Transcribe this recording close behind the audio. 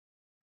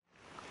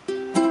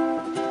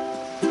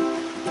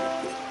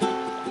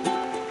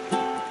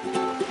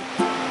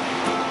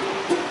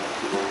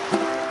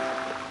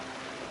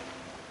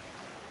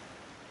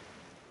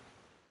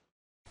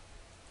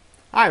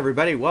Hi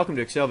everybody, welcome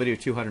to Excel video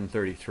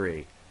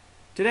 233.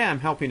 Today I'm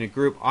helping a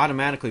group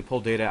automatically pull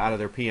data out of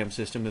their PM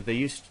system that they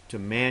used to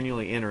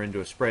manually enter into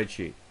a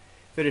spreadsheet.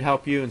 If it'd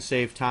help you and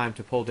save time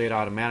to pull data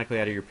automatically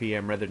out of your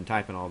PM rather than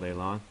typing all day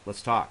long,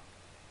 let's talk.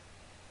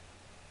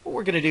 What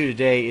we're going to do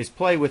today is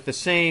play with the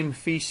same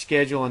fee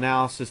schedule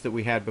analysis that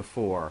we had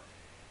before.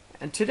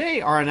 And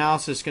today our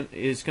analysis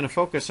is going to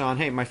focus on,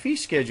 hey, my fee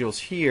schedule's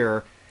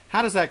here.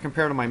 How does that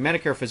compare to my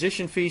Medicare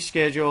physician fee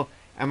schedule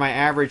and my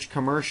average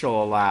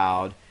commercial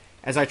allowed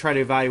as I try to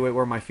evaluate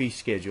where my fee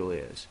schedule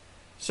is?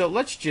 So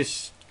let's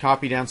just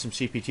copy down some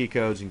CPT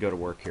codes and go to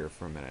work here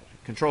for a minute.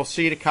 Control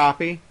C to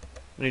copy.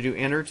 I'm going to do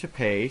enter to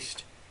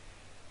paste.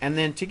 And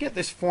then to get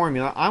this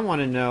formula, I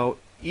want to know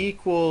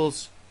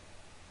equals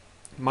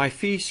my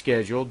fee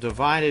schedule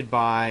divided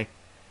by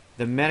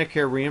the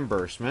Medicare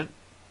reimbursement.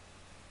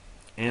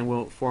 And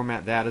we'll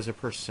format that as a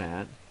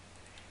 %.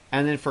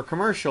 And then for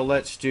commercial,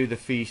 let's do the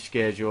fee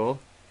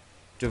schedule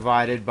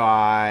divided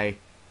by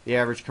the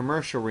average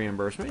commercial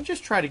reimbursement, and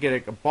just try to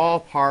get a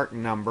ballpark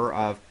number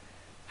of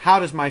how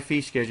does my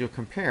fee schedule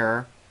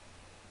compare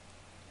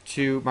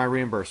to my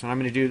reimbursement. I'm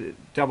going to do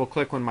double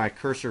click when my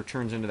cursor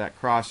turns into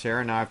that crosshair,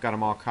 and now I've got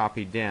them all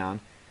copied down.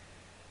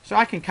 So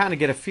I can kind of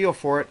get a feel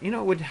for it. You know,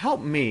 it would help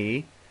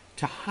me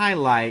to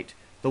highlight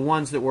the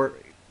ones that were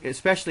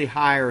especially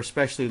high or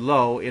especially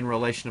low in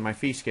relation to my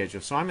fee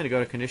schedule. So I'm going to go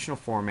to conditional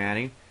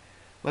formatting.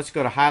 Let's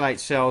go to highlight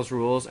cells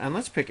rules, and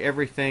let's pick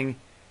everything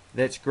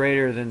that's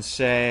greater than,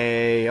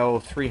 say,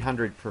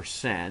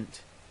 300%,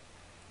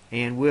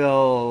 and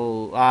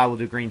we'll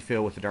do green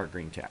fill with the dark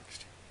green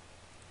text.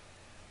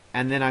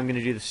 And then I'm going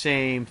to do the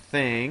same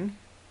thing.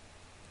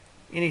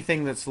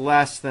 Anything that's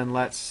less than,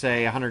 let's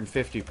say,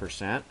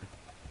 150%.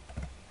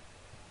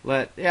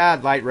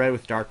 Light red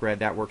with dark red,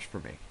 that works for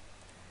me.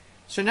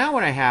 So now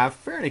what I have,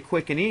 fairly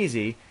quick and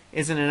easy,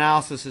 is an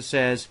analysis that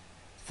says,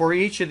 for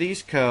each of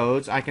these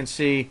codes, I can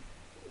see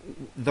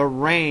the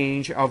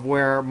range of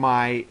where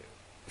my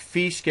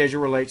fee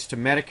schedule relates to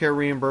Medicare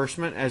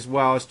reimbursement as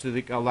well as to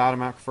the allowed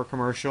amount for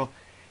commercial.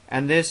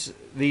 And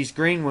these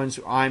green ones,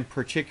 my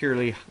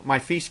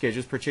fee schedule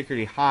is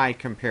particularly high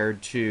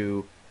compared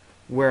to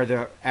where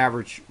the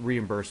average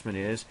reimbursement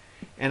is.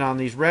 And on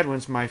these red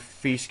ones, my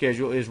fee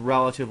schedule is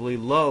relatively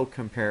low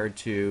compared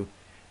to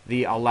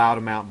the allowed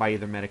amount by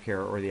either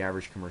Medicare or the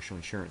average commercial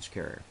insurance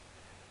carrier.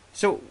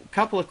 So a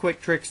couple of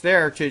quick tricks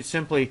there to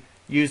simply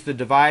use the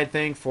divide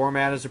thing,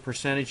 format as a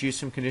percentage, use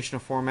some conditional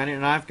formatting,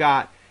 and I've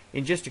got,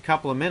 in just a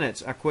couple of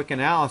minutes, a quick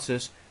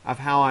analysis of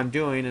how I'm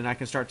doing, and I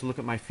can start to look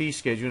at my fee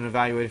schedule and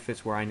evaluate if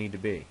it's where I need to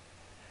be.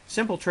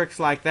 Simple tricks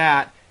like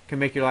that can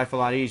make your life a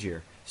lot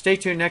easier. Stay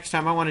tuned next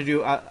time. I want to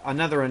do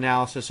another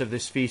analysis of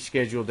this fee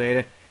schedule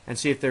data and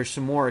see if there's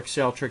some more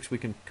Excel tricks we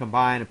can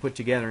combine and put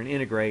together and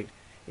integrate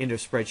into a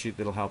spreadsheet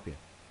that'll help you.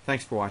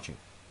 Thanks for watching.